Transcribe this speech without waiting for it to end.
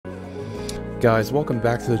Guys, welcome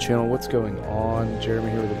back to the channel. What's going on?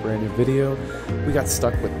 Jeremy here with a brand new video. We got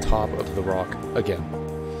stuck with Top of the Rock again.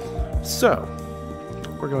 So,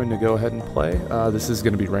 we're going to go ahead and play. This is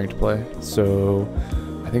going to be ranked play. So,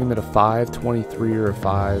 I think I'm at a 523 or a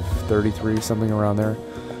 533, something around there.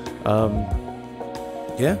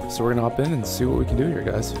 Yeah, so we're going to hop in and see what we can do here,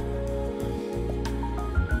 guys.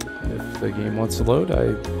 If the game wants to load,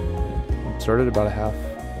 I started about a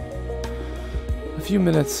few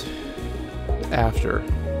minutes after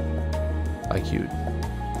I queued.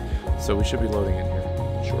 So we should be loading in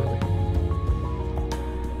here shortly.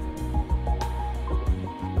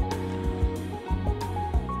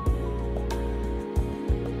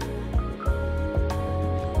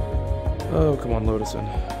 Oh, come on, load us in.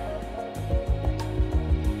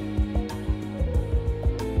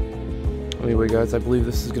 Anyway, guys, I believe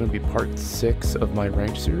this is going to be part 6 of my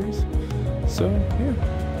ranked series. So,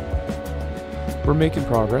 yeah. We're making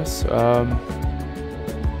progress.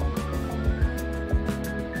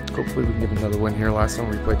 Hopefully we can get another win here. Last time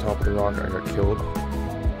we played Top of the Rock, I got killed.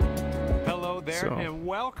 Hello there, and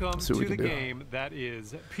welcome to the game that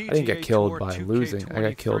is PGA I didn't get killed by 2K23. losing. I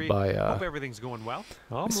got killed by Hope everything's going well.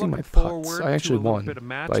 I see my putts. I actually won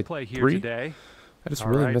by 3. Today. I just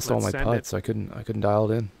really missed all my putts. I couldn't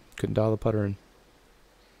dial it in. Couldn't dial the putter in.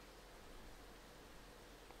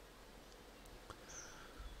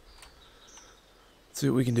 Let's see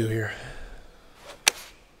what we can do here.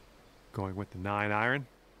 Going with the 9-iron.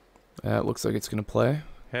 It looks like it's gonna play.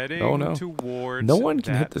 Heading Oh no! towards No one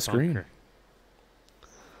can hit the that screen. bunker.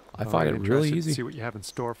 I find it really easy. See what you have in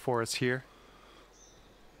store for us here.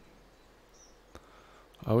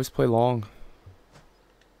 I always play long.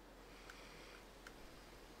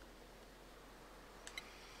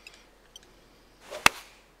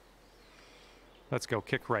 Let's go.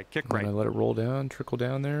 Kick right. Kick right. And I let it roll down, trickle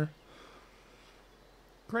down there.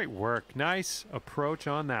 Great work. Nice approach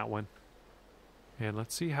on that one. And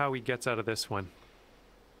let's see how he gets out of this one.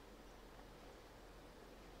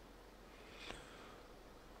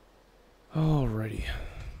 Alrighty.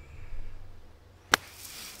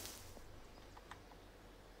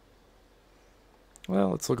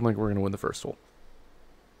 Well, it's looking like we're going to win the first hole.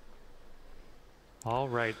 All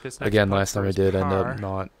right. This next Again, putt last time I first did end par. up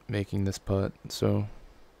not making this putt, so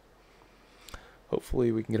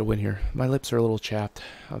hopefully we can get a win here. My lips are a little chapped.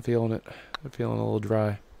 I'm feeling it. I'm feeling a little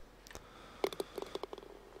dry.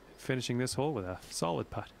 Finishing this hole with a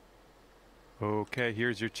solid putt. Okay,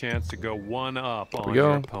 here's your chance to go one up on we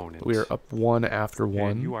your go. opponent. We are up 1 after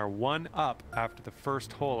 1. And you are 1 up after the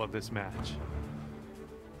first hole of this match.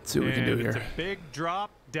 Let's see what we can do It's here. a big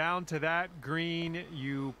drop down to that green.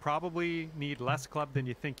 You probably need less club than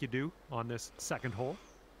you think you do on this second hole.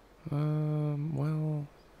 Well,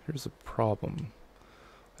 here's a problem.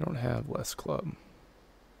 I don't have less club.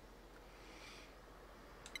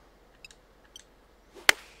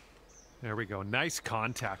 There we go. Nice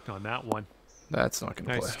contact on that one. That's not going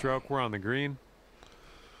to Nice play. stroke. We're on the green.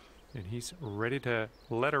 And he's ready to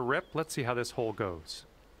let her rip. Let's see how this hole goes.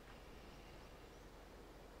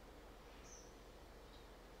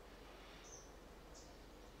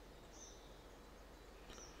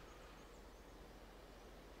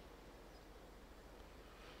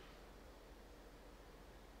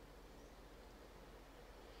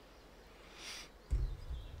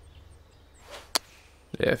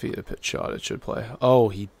 Yeah, if he had a pitch shot, it should play. Oh,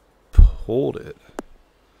 he pulled it.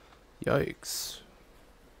 Yikes.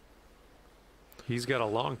 He's got a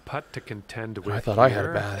long putt to contend with. I thought I had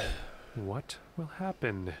here. it bad. What will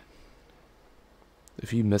happen?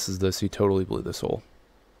 If he misses this, he totally blew this hole.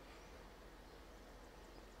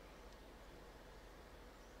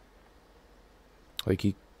 Like,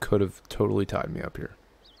 he could have totally tied me up here.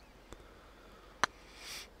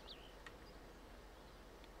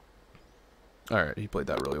 Alright, he played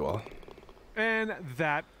that really well. And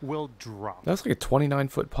that will drop. That's like a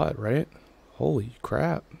 29-foot putt, right? Holy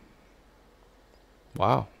crap.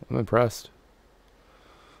 Wow, I'm impressed.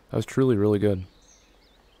 That was truly really good.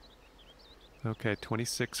 Okay,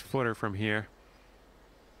 26-footer from here.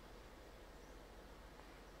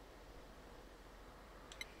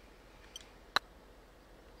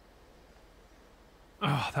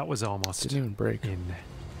 Oh, that was almost Didn't even break. in.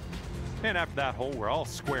 And after that hole, we're all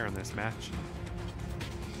square in this match.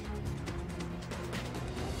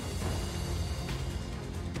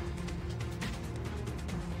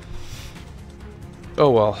 Oh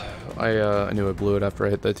well, I knew I blew it after I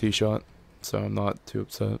hit that tee shot, so I'm not too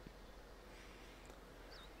upset.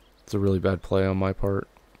 It's a really bad play on my part.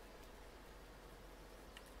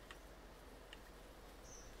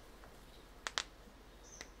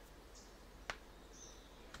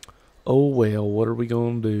 Oh well, what are we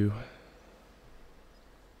gonna do?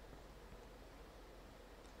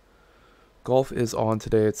 Golf is on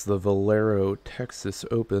today. It's the Valero Texas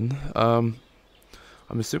Open. I'm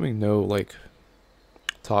assuming no like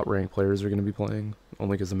top ranked players are going to be playing,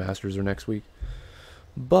 only because the Masters are next week.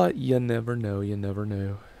 But you never know. You never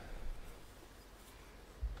know.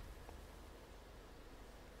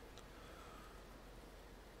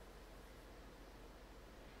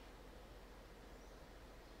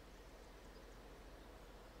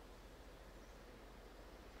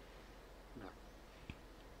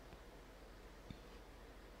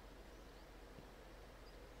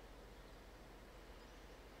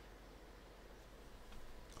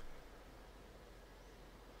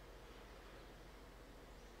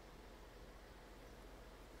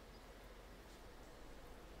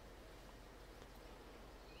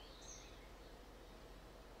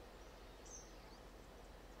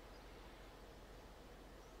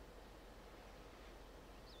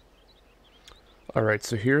 Alright,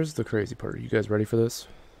 so here's the crazy part. Are you guys ready for this?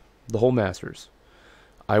 The whole Masters.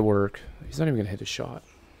 I work. He's not even going to hit a shot.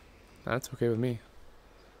 That's okay with me.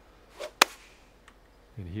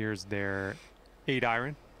 And here's their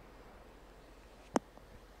 8-iron.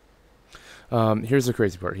 Here's the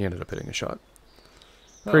crazy part. He ended up hitting a shot.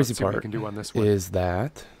 Oh, Crazy let's see what we part can do on this one. is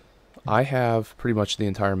that I have pretty much the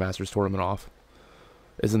entire Masters tournament off.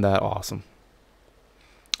 Isn't that awesome?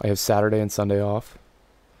 I have Saturday and Sunday off.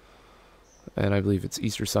 And I believe it's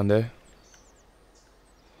Easter Sunday.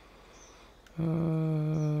 We're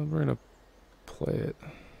going to play it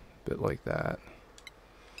a bit like that.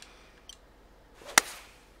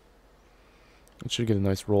 It should get a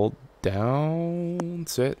nice roll down.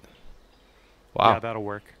 Sit. Wow. Yeah, that'll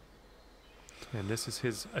work. And this is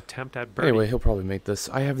his attempt at birdie. Anyway, he'll probably make this.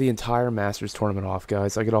 I have the entire Masters tournament off,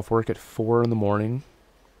 guys. I get off work at 4 in the morning.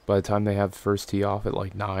 By the time they have first tee off at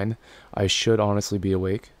like 9, I should honestly be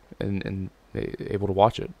awake and able to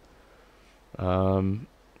watch it. And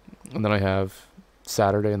then I have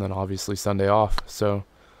Saturday and then obviously Sunday off. So,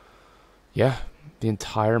 yeah, the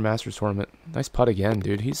entire Masters tournament. Nice putt again,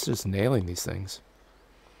 dude. He's just nailing these things.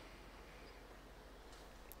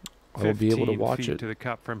 I will be able to watch it. To the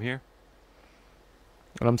cup from here.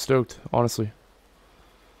 And I'm stoked, honestly.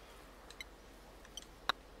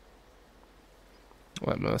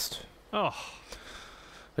 Well, that missed. Oh.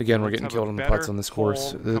 Again, we're Let's getting have a killed on the better putts on this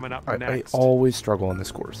course. hole coming up I next. always struggle on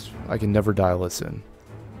this course. I can never dial this in.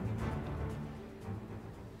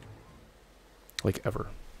 Like, ever.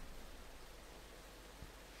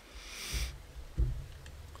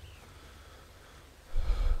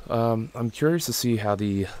 I'm curious to see how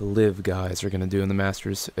the Live guys are going to do in the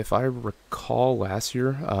Masters. If I recall last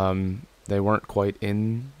year, they weren't quite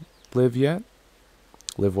in Live yet.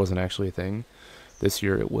 Live wasn't actually a thing. This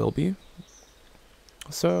year it will be.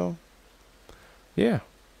 So, yeah.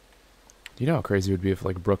 You know how crazy it would be if,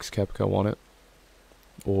 like, Brooks Koepka won it?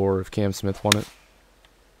 Or if Cam Smith won it?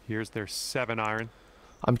 Here's their 7-iron.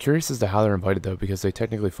 I'm curious as to how they're invited, though, because they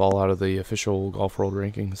technically fall out of the official Golf World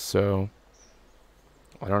rankings, so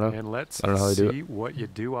I don't know. And let's I don't know how they do see what you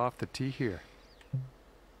do off the tee here.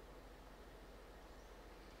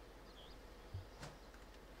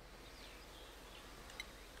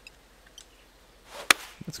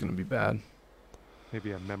 It's going to be bad.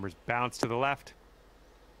 Maybe a member's bounce to the left.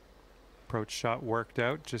 Approach shot worked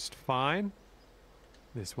out just fine.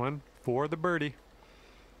 This one for the birdie.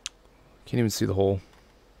 Can't even see the hole.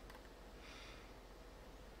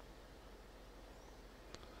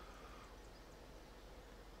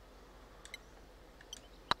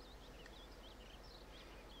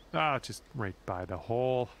 Ah, just right by the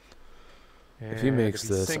hole. If he makes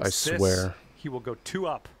this, I swear. He will go 2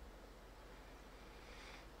 up.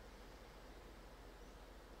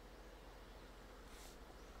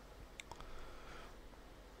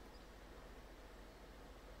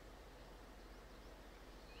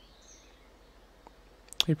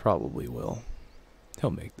 He probably will.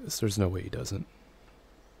 He'll make this. There's no way he doesn't.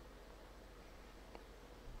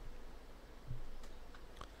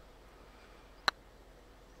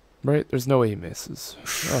 Right? There's no way he misses.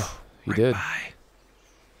 Oh, he did.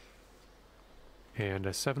 And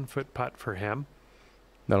a 7-foot putt for him.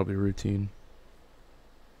 That'll be routine.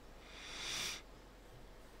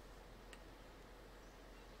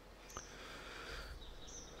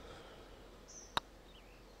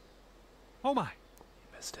 Oh my.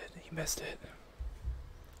 He missed it. He missed it.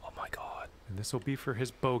 Oh my god. And this will be for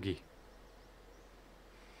his bogey.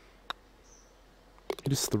 He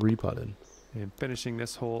just 3-putted. And finishing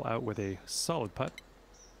this hole out with a solid putt.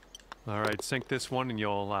 All right, sink this one and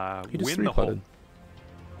you'll He just win the hole. 3-putted.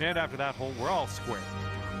 And after that hole, we're all square.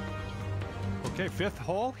 Okay, 5th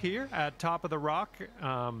hole here at Top of the Rock.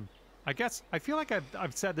 I guess I feel like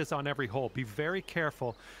I've said this on every hole. Be very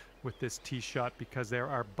careful with this tee shot because there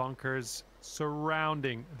are bunkers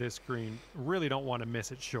surrounding this green. Really don't want to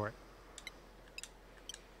miss it short.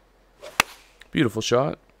 Beautiful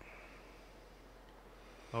shot.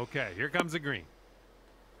 Okay, here comes the green.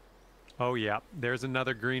 Oh yeah, there's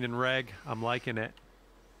another green and reg. I'm liking it.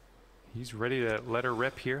 He's ready to let her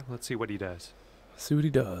rip here. Let's see what he does. See what he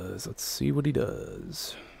does. Let's see what he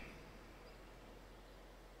does.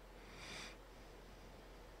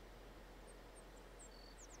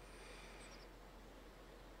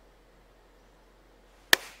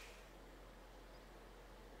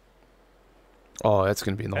 Oh, that's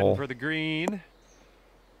going to be in the Heading hole. for the green.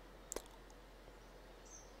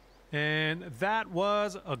 And that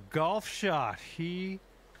was a golf shot. He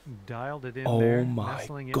dialed it in there. Oh my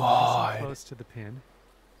nestling in God. nice and close to the pin.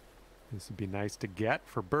 This would be nice to get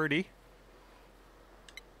for birdie.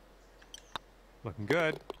 Looking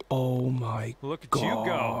good. Oh my Look at God. you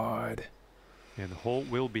go. And the hole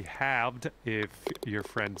will be halved if your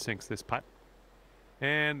friend sinks this putt.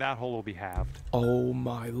 And that hole will be halved. Oh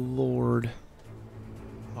my Lord.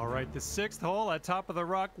 All right, the 6th hole at Top of the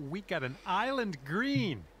Rock. We got an island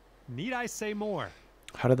green. Need I say more?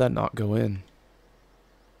 How did that not go in?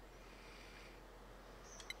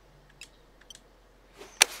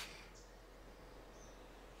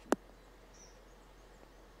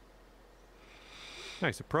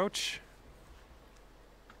 Nice approach.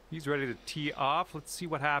 He's ready to tee off. Let's see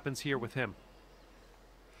what happens here with him.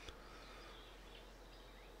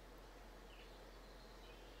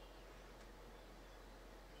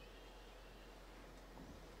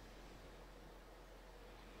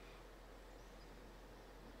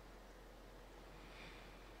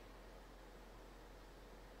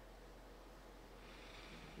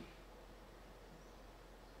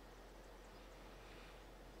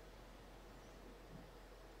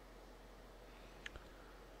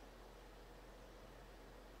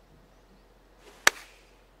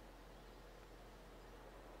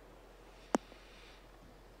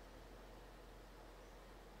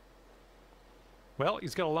 Well,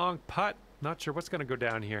 he's got a long putt. Not sure what's going to go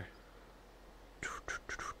down here.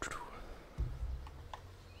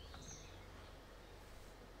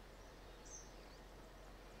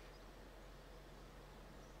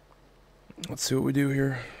 Let's see what we do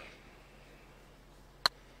here.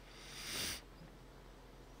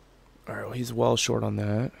 All right, well, he's well short on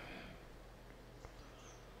that.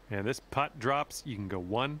 And this putt drops. You can go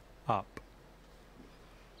one up.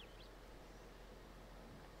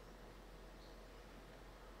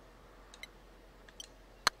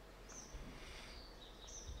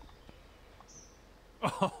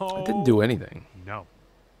 Oh, It didn't do anything. no.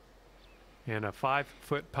 And a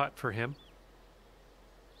 5-foot putt for him.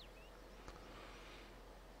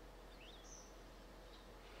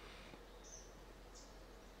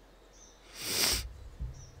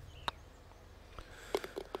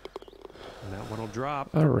 And that one will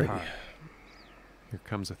drop. Alrighty. Par. Here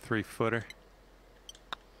comes a 3-footer.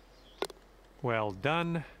 Well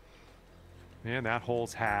done. And that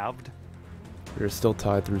hole's halved. We're still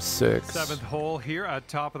tied through 6. 7th hole here at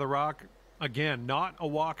Top of the Rock. Again, not a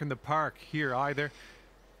walk in the park here either.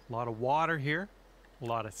 A lot of water here. A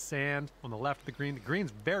lot of sand on the left of the green. The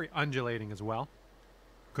green's very undulating as well.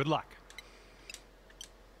 Good luck.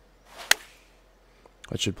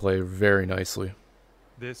 That should play very nicely.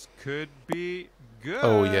 This could be good.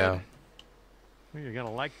 Oh, yeah. You're going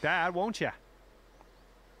to like that, won't you?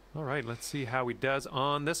 All right, let's see how he does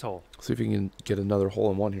on this hole. See if he can get another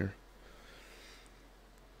hole in one here.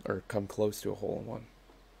 Or come close to a hole in one.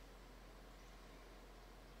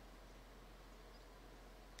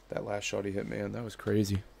 That last shot he hit, man, that was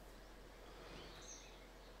crazy.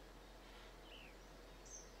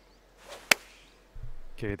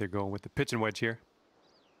 Okay, they're going with the pitching wedge here.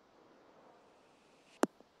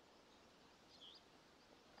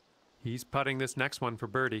 He's putting this next one for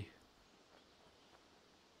birdie.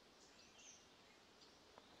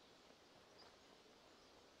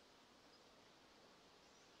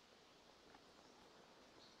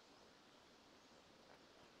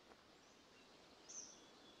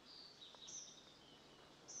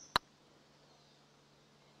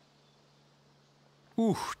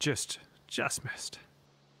 Ooh, just missed.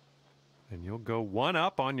 And you'll go one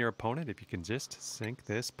up on your opponent if you can just sink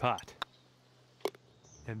this putt.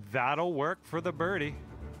 And that'll work for the birdie.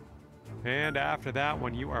 And after that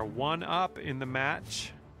one, you are one up in the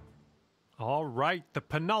match. All right, the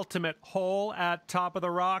penultimate hole at Top of the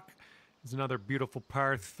Rock is another beautiful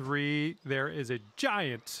par 3. There is a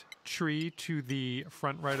giant tree to the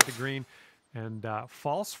front right of the green and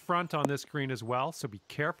false front on this green as well, so be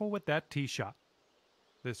careful with that tee shot.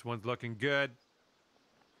 This one's looking good.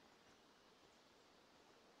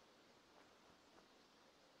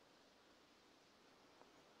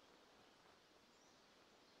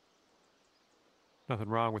 Nothing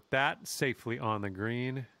wrong with that. Safely on the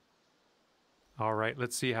green. All right,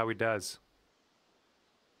 let's see how he does.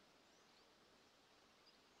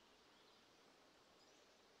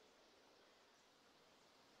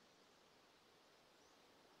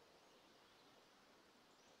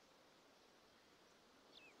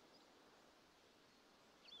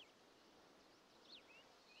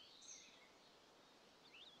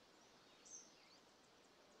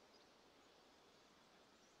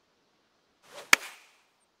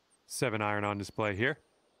 Seven iron on display here.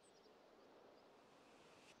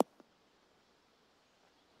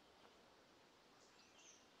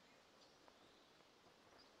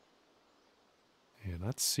 And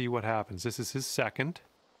let's see what happens. This is his second.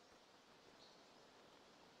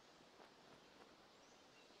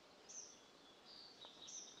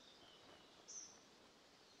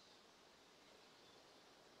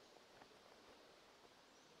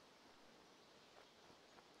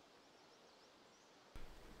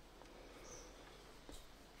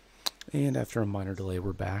 And after a minor delay,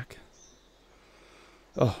 we're back.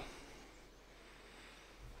 Oh.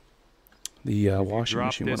 The washing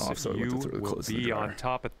machine went off, so I went to throw the clothes in the dryer. On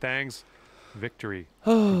top of things. Victory.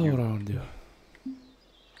 Oh, what do I want to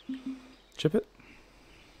do? Chip it?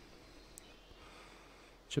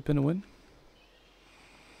 Chip in a win?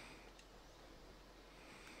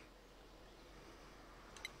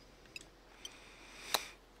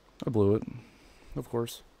 I blew it, of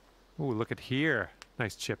course. Ooh, look at here.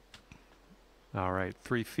 Nice chip. All right,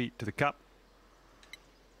 3 feet to the cup.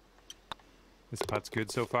 This putt's good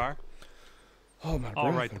so far. Oh, my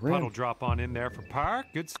All right, the putt will drop on in there for par.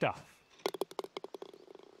 Good stuff.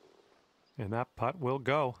 And that putt will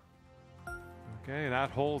go. Okay,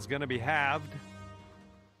 that hole's going to be halved.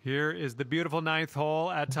 Here is the beautiful 9th hole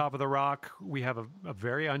at Top of the Rock. We have a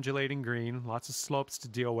very undulating green, lots of slopes to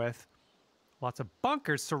deal with, lots of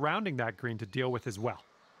bunkers surrounding that green to deal with as well.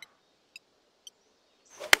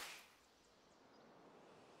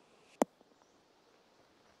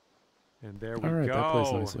 And there we go. That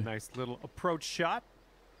plays nicely. Nice little approach shot.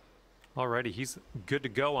 Alrighty, he's good to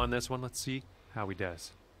go on this one. Let's see how he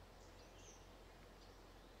does.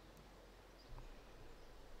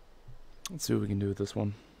 Let's see what we can do with this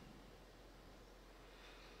one.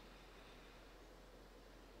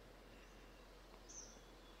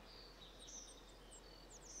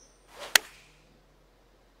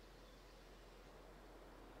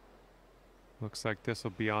 Looks like this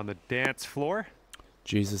will be on the dance floor.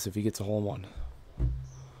 Jesus, if he gets a hole in one.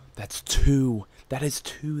 That's 2. That is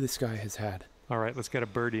 2 this guy has had. All right, let's get a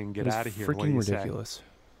birdie and get out of here. Freaking ridiculous.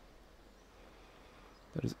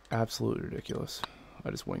 That is absolutely ridiculous. I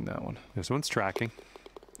just winged that one. This one's tracking.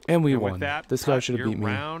 And we won. This guy should have beat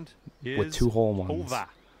me with 2 hole-in-ones.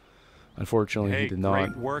 Unfortunately, he did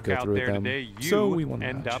not go through with them. So we won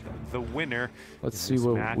the match. Up the winner. Let's see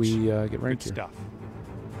what we get ranked here.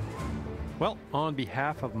 Well, on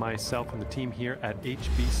behalf of myself and the team here at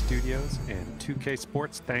HB Studios and 2K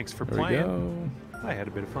Sports, thanks for playing. I had a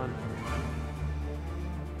bit of fun.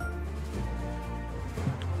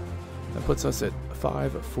 That puts us at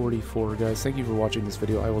 5:44, guys. Thank you for watching this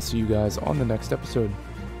video. I will see you guys on the next episode.